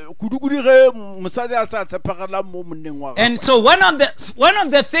husband. Kudu-kudu ge mosadi a sa tshepegalang mo monneng wa gagwe. And so one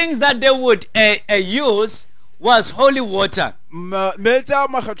of the things that they would use was holy water. Meetse a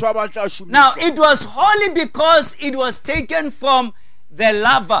makgetho a ba tla šomišwa. Now it was holy because it was taken from the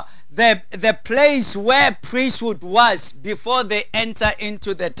laver. the place where priesthood was before they enter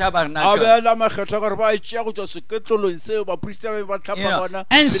into the a tabernacle. beela makgetho a gore ba e tšea go tšwa seketlolong seo baporista ba be ba You tlhapa know, bona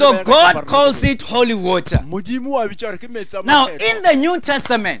and pele so ba ya ka God tabernacle. calls it holy water. modimo wa bitša gore ke metsi a Now, makgetho. in the New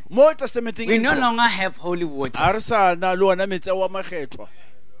Testament, mo testamenteng we e no ntšha, longer have holy water. a re sa na le ona metsi a wa makgethwa.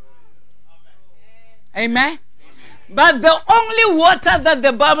 Amen. But the only water that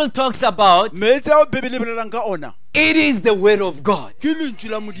the Bible talks about, metsi ao bebele e bolelang ka ona it is the word of God. ke lentšu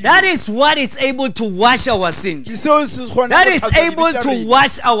la modimo. That is what is able to wash our Ke sins. seo se kgonang That go is hlatswa able dibe tša to rena.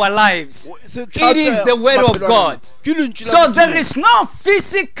 wash our lives. Se It is hlatswa the word of maphelo a God. rena. Ke lentšu la So modimo. there is no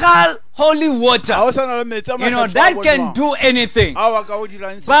physical holy Ha water, o sa na le metsi a you know, makgetho a that can bonwang. do anything. Ao a ka go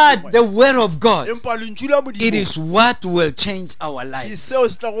dirang se But sengwe. the word of God, Empa lentšu la modimo it is what will change our ke lives. seo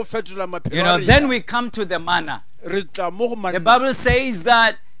se tla go fetola maphelo You a know, rena. then we come to the manna. re tla mo go The manna. Bible says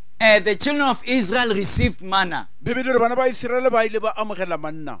that the children of Israel received manna. Bebele re bana ba Israele ba ile ba amogela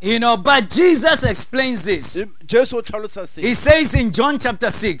manna. You know, but Jesus explains this. Jesu o tlhalosa se. He says in John chapter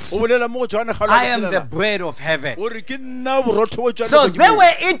 6, O bolela mo go Johane kgaolo I ya am the botshelela. bread of heaven. O re ke nna borotho bo tswang So godimo. they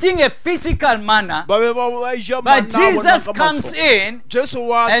were eating a physical manna, ba be ba ja but manna a bona Jesus ka comes matlho. in Jesu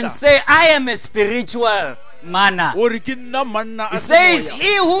wa and tla. say, I am a spiritual manna. O re ke nna manna He a says, semoya.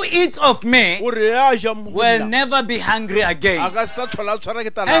 he who eats of me O re ya ja will monna. never be hungry A again. ka sa tlhola a tshwara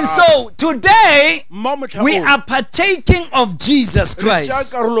ke tala And gape. so today, Mma motlha we o, are partaking of Jesus re tšea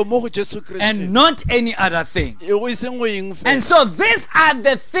Christ karolo mo go Jesu Kriste. and not any other thing. E go iseng go eng fela. And so these are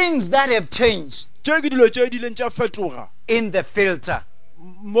the things that have changed Tše ke dilo tše di ileng tša fetoga in the filter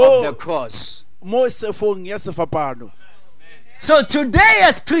mo of the cross. mo sefong ya sefapano. So today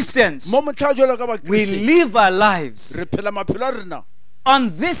as Christians, Mo motlha jwalo ka we bakriste live our lives re phela maphelo a rena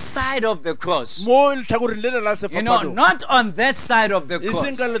on this side of the cross. mo letlhakoreng le le la You know, sefapano. not on that side of the E seng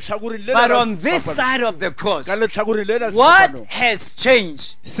cross, ka letlhakoreng le le but la on this sefapano. side of the cross. Ka letlhakoreng le la What sefapano. has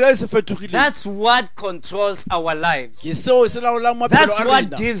changed? Se se fetogile. That's what controls our lives. Ke seo se laolang maphelo That's a what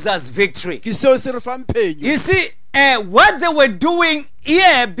rena. gives us victory. Ke seo se re fang phenyo. You see, what they were doing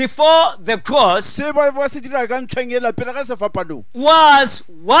here before the cross Se ba se dira ka ntlheng ela pele ga sefapano. was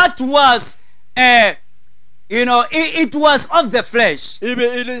what was, you know, it was of the flesh. E be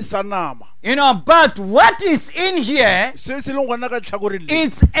e le sa nama. You know, but what is in here, Se se leng gona ka letlhakoreng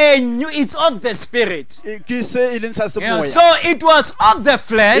le. it's of the spirit. Ke se e leng sa You know, semoya. so it was of the E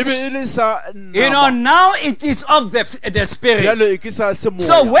flesh. be e le sa You know, nama. now it is of the spirit. Jalo ke sa semoya.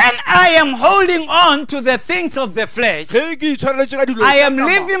 So when I am holding on to the things of the flesh, Ge ke itshwareletse ka dilo I tsa am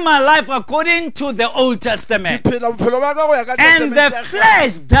nama, living my life according to the Old Testament. ke phela bophelo ba ka go ya ka And testamente the ya kgale.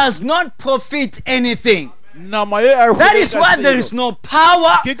 flesh does not profit anything. Nama ye a That hwele is ka why there selo. is no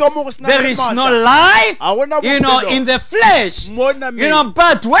power, Ke ka mo go sena there le is maatla. no life, A gona you know, bophelo in the flesh. mo nameng. You know,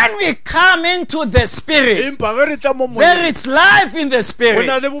 but when we come into the spirit, Empa ge re tla mo there moyeng, is life in the go na spirit.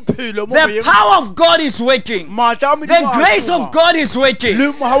 le bophelo mo The moyeng. power of God is working. Maatla a Modimo The a grace šoma. of God is working.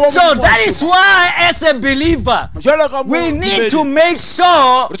 Le moya wa So Modimo a that is šoma. why, as a believer, Jwalo ka we need to modumedi, make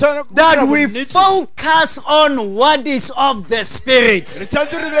sure re tshwanela ke that dira we bonnete. focus on what is of the spirit. Re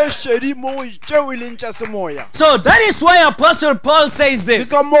tshwanetse re be shedi mo tšeo e leng tša semoya. So that is why Apostle Paul says Ke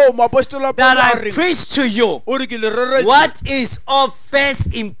this, ka moo moapostolo that Paul a I reng, preach to you o re ke le reretše what is of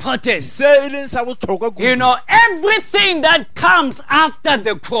first importance. se e leng sa bohlokwa You kudu. know, everything that comes after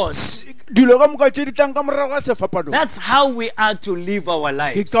the cross, Dilo ka moka tše di tlang ka morago ga sefapano. that's how we are to live our Ke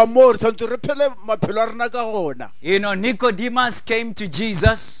lives. ka moo re tshwanetse re phele maphelo a rena ka gona. You know, Nicodemus came to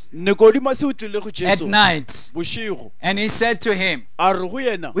Jesus Nicodemus o tlile go at Jesu night bošego. and he said to him, A re go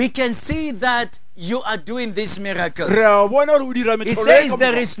yena, we can see that you are doing these miracles. re a bona gore o dira He metlholo e says ka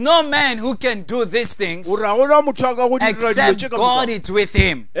there moka. is no man who can do these things O re a gona motho a ka go dira dilo except tše ka God moka. is with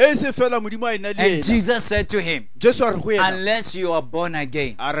him. E se fela modimo a ena le And ena. Jesus said to him, Jesu a re go yena, unless you are born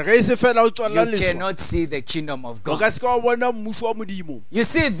again, a re ge e se fela o you tswalela leswa, cannot see the kingdom of o ka God. se ka wa bona mmušo wa modimo. You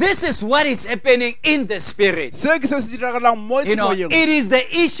see, this is what is happening in the spirit. Se ke se se diragalang mo You know, semoyeng, it is the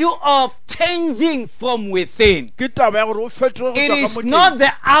issue of changing from within. ke taba ya gore o fetoge go It tswa is ka not moteng.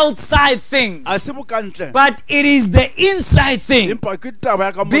 the outside things, A se bokantle, but it is the inside thing. empa ke taba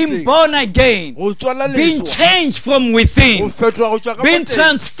ya ka Being moteng. born again, Go tswalela being leswa, changed from go within, fetoga go tswa ka being moteng,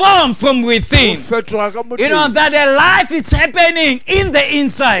 transformed from go within. fetoga ka You know, moteng. that a life is happening in the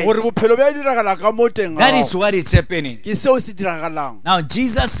inside. Gore bophelo bja diragala ka moteng That ao. is what is happening. Ke seo se diragalang. Now,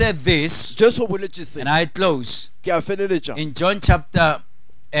 Jesus said this, Jesu o boletše se, and I close ke a feleletša. in John chapter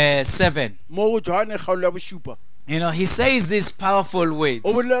 7. Mo go Johane kgaolo ya bošupa, You know, he says these powerful words,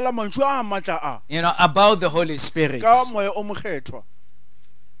 o bolela mantšu a maatla a you know, about the Holy Spirit. ka moya o mokgethwa.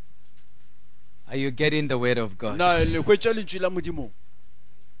 Are you getting the word of God? Na le hwetša lentšu la modimo.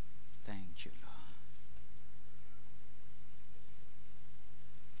 Thank you, Lord.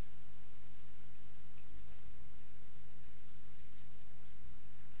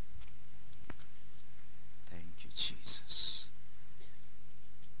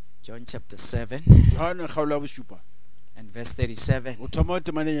 John chapter 7 Johane kgaolo ya bosupa and verse 37. o thoma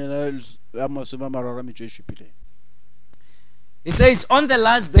temaneng ya masome a mararo a metšo e šupileng. It says, on the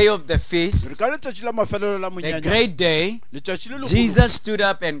last day of the Re feast, ka letšatši la mafelelo la the monyanya, great day, letšatši le legolo, Jesus stood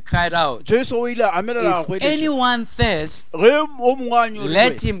up and cried out, Jesu o ile a melela if go anyone thirst, ge o mongwe a nyorilwe,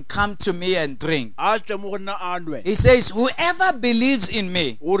 let him come to me and drink. a tle mo go nna a nwe. He says, whoever believes in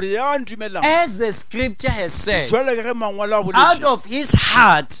me, O re ya ntumelang as the scripture has said, jwale ka ge mangwalo a out boletše of his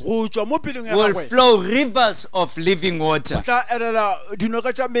heart go tšwa mo pelong ya will gagwe flow rivers of living o water. tla elela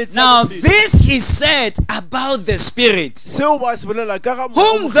dinoka tša metsi a Now, bophelo. this he said about the Spirit, Seo ba se bolela ka ga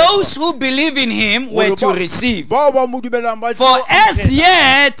whom those who believe in him were to receive. bao ba mo dumelang ba For tlo as amogela.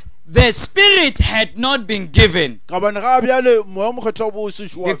 yet the Spirit had not been given, ka bane ga bjale moya mokgethwa bo se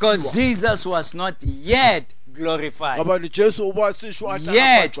šwa because fiwa. Jesus was not yet glorified. ka bane Jesu o ba se šwa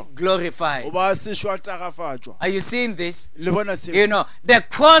Yet tagafatšwa glorified. o ba se šwa tagafatšwa. Are you seeing this? Le bona se You know, the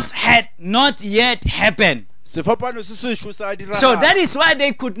cross had not yet happened. sefapano se sešo sa dira So that is why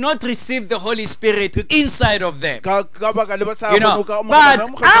they could not receive the Holy Spirit inside of them. ka baka le ba sa You know, kgone ka but amogela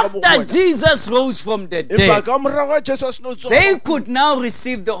mokgethwa ka mo go after bona. Jesus rose from the Empa dead, ka morago ga Jesu a seno tsoga they mo could now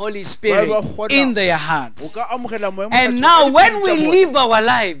receive the Holy Spirit in their o hearts. ka amogela moya And mokgethwa now ka when dipelo we tša bona. live our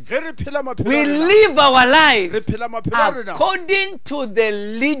lives, Ge re phela maphelo we a rena, live our re lives phela maphelo a rena according to the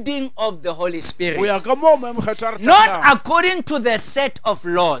leading of the Holy go ya Spirit. ka moo moya mokgethwa a re Not tlatlang. according to the set of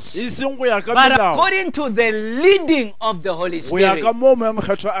laws, E seng go ya ka but melao, according to the leading of the Holy go ya Spirit ka moo moya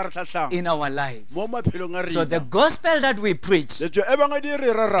mokgethwa a re tlatlang in our lives. mo maphelong a So the rena. gospel that we preach Letšo e bangwe di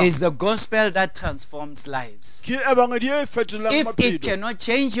re rarang is the gospel that transforms lives. ke e bangwe di e fetolang If it maphelo. cannot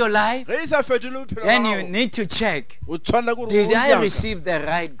change your life, Ge e sa fetole bophelo then ba you gago, need to check, o tshwanela ke gore did o I yang. receive the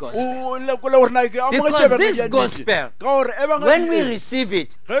right gospel? O lekole gore na ke amogetše Because beke this ya nnete. gospel, Ka gore e bangwe when di we e, receive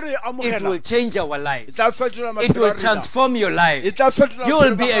it, ge re e it amogela will change our e lives. tla fetola It maphelo a will rena. transform your E life. tla fetola You bophelo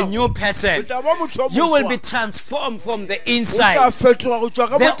will ba be a gago. new O person. tla ba motho wa You will moswa. be transformed from the O tla inside. fetoga go tšwa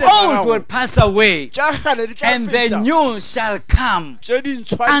ka The boteng ga old gago. will pass away, Tša kgale di tla and the feta. new shall come Tše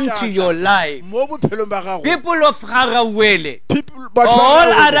dintshwa di unto tla your tla life. mo bophelong ba gago. People of Harawele, People- batho ba all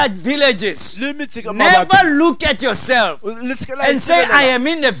gago, other villages, le metse ka never mabapi. look at yourself Le se ke la and say, itebelela. I am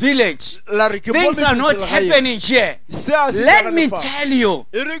in the village. La re ke mo Things are not metseselegaeng. happening here. Se a se Let diragala me fa. tell you,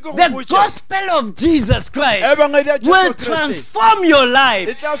 E re ke go the botša, gospel of Jesus e Christ bangwe di a Jesu will Kriste. transform your E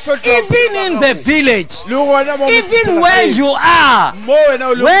life, tla fetola even bophelo in ba the gago. village, Le gona mo even where metseselegaeng. you are, Mo wena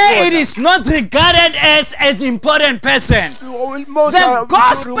o leng where gona. it is not regarded as an important person. Mo The sa-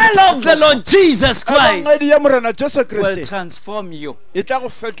 gospel of the Lord Jesus E bangwe Christ di ya morena Jesu will Kriste. transform you, E tla go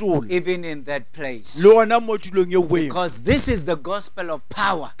fetola. even in that place. Le gona mo tulong e weo. Because this is the gospel of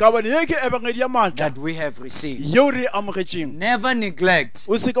power Ka bane ye ke e bangwe di ya maatla. that we have received. Yeo re e amogetšeng. Never neglect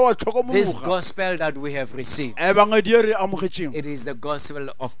O se ka wa this tlhokomologa. gospel that we have received. E bangwe di ye re e amogetšeng. It is the gospel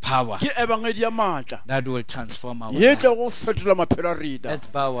of power Ke e bangwe di ya maatla. that will transform our Ye tla go lives. fetola maphelo a rena. Let's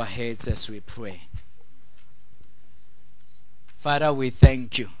bow our heads as we pray. Father, we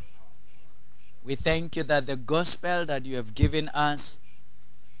thank you. We thank you that the gospel that you have given us,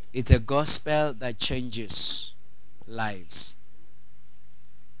 it's a gospel that changes lives.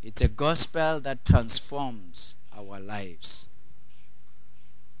 It's a gospel that transforms our lives.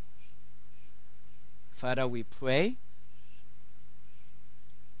 Father, we pray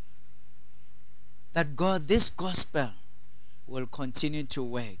that God, this gospel will continue to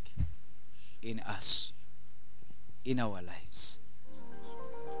work in us, in our lives.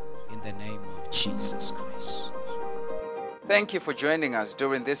 In the name of Jesus Christ. Thank you for joining us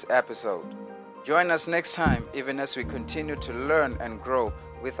during this episode. Join us next time, even as we continue to learn and grow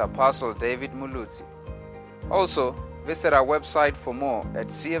with Apostle David Mulutsi. Also, visit our website for more at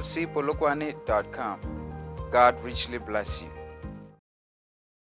cfcpolokwane.com. God richly bless you.